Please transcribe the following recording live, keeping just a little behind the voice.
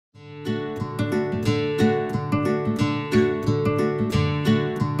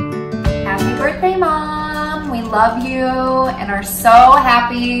love you and are so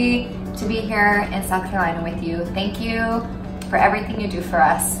happy to be here in South Carolina with you. Thank you for everything you do for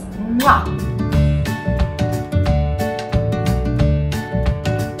us. Mwah.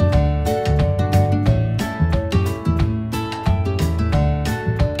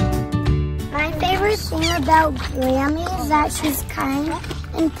 My favorite thing about Grammy is that she's kind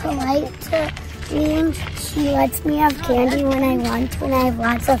and polite to me, and she lets me have candy when I want to, and I have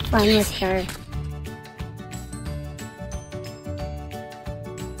lots of fun with her.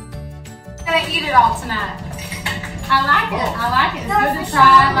 I'm gonna eat it all tonight. I like it. I like it. It's good to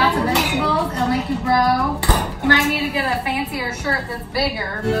try. Lots of vegetables. It'll make you grow. You might need to get a fancier shirt that's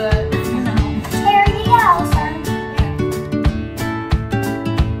bigger, but you know. There you go, sir.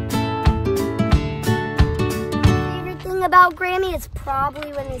 About Grammy is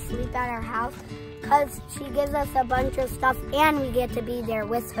probably when we sleep at our house, because she gives us a bunch of stuff and we get to be there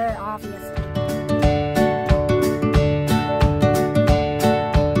with her, obviously.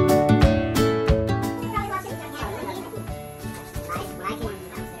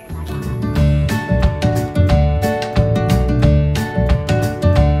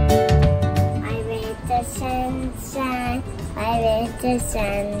 My little sunshine, my little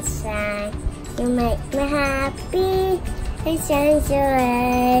sunshine, you make me happy. It shines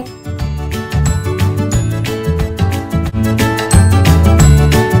away.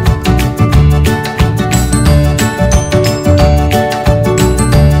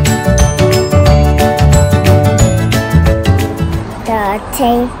 Don't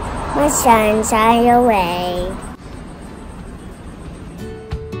take my sunshine away.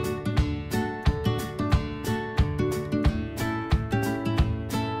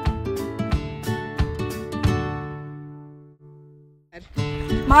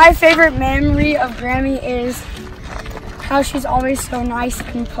 My favorite memory of Grammy is how she's always so nice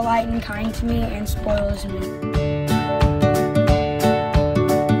and polite and kind to me and spoils me.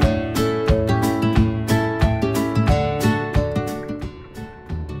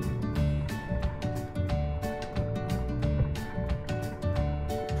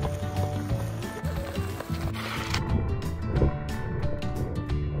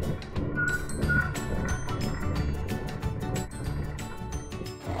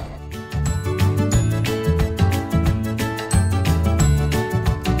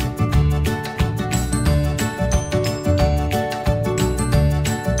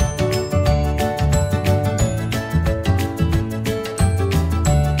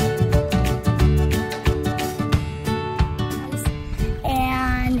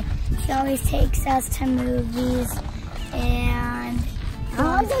 Always takes us to movies, and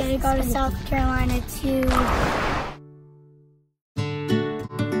we're going to go to South Carolina too.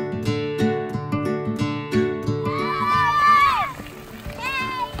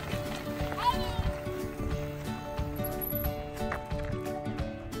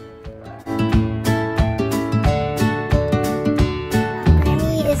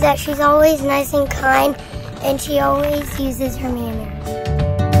 Grammy is that she's always nice and kind, and she always uses her manners.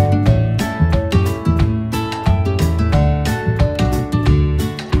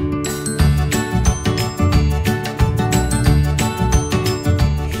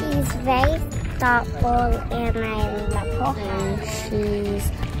 Thoughtful, and I love her, and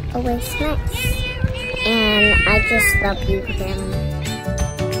she's always nice, and I just love you, Grammy.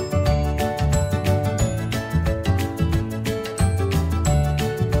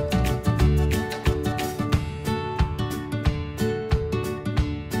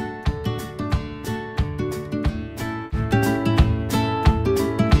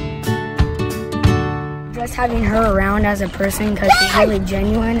 Just having her around as a person, because she's really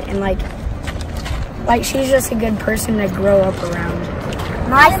genuine and like she's just a good person to grow up around.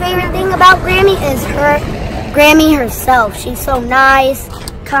 My favorite thing about Grammy is Grammy herself. She's so nice,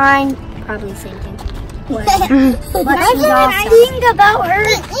 kind, probably the same thing. But she's awesome. Thing about her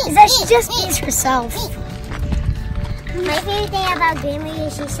is that she just is herself. My favorite thing about Grammy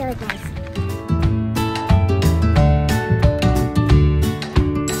is she's so nice.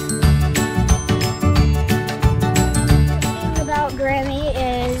 The thing about Grammy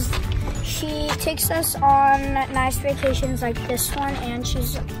is she takes us on nice vacations like this one, and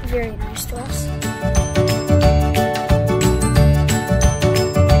she's very nice to us.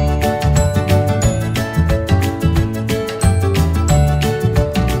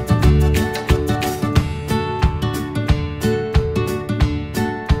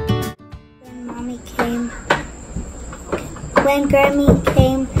 When Grammy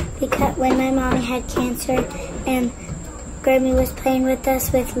came, when my mommy had cancer, and Grammy was playing with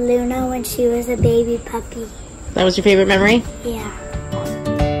us with Luna when she was a baby puppy. That was your favorite memory? Yeah.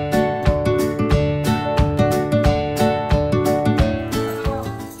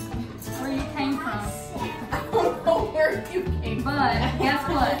 Guess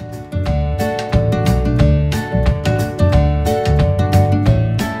what?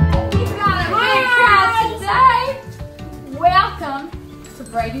 We've got a big crowd today. Welcome to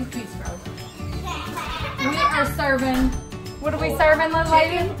Brady's Bistro. We are serving, what are we serving, little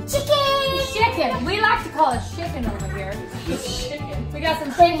lady? Chicken! Chicken. We like to call it chicken over here. Chicken. We got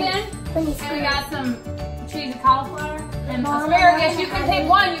some chicken, and we got some cheesy cauliflower, and asparagus. You can pick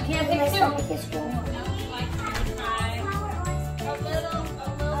one, you can't pick two.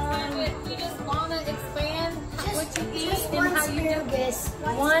 You just want to expand what you eat and how you do this.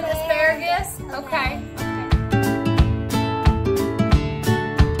 One asparagus? Okay.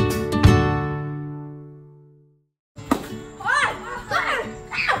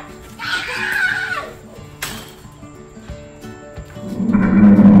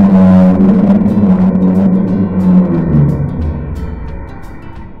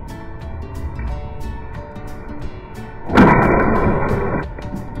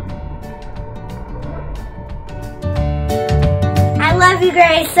 I love you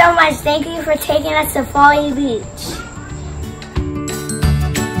guys so much. Thank you for taking us to Folly Beach.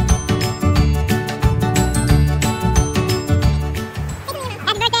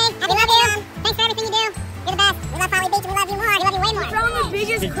 Happy birthday. We love you. Thanks for everything you do. You're the best. We love Folly Beach. We love you more. We love you way more. Found the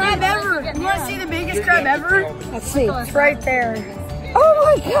biggest crab ever. You want to see the biggest crab ever? Let's see. It's right there. Oh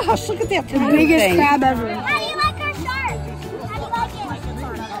my gosh, look at that The biggest crab ever. How do you like our shirt? How do you like it?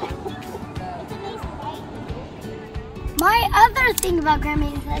 My other thing about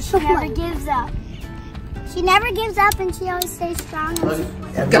Grammy is that she never gives up. She never gives up and she always stays strong.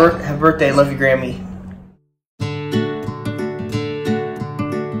 Happy birthday. Love you, Grammy.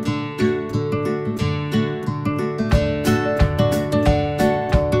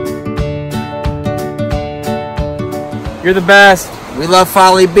 You're the best. We love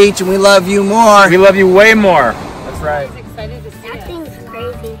Folly Beach and we love you more. We love you way more. That's right. Excited to see That it. thing's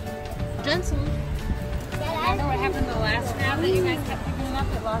crazy. Jensen, I know what happened to the last crab that you guys kept picking up.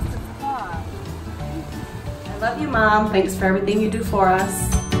 It lost its claw. I love you, Mom. Thanks for everything you do for us.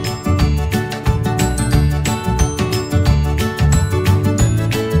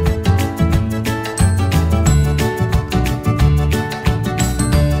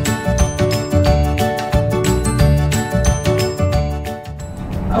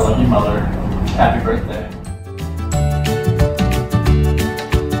 I love you, Mother. Happy birthday.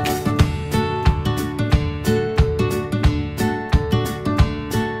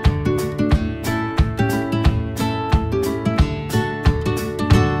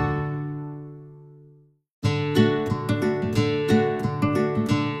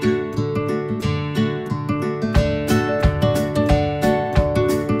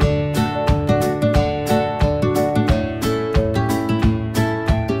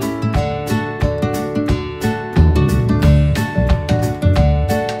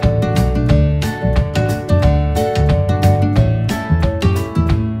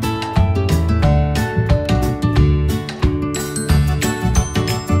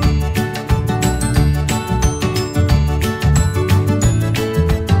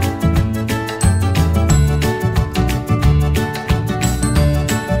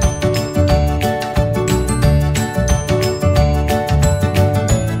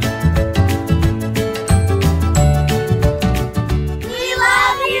 We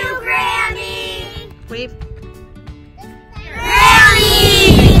love you, Grammy! Wave.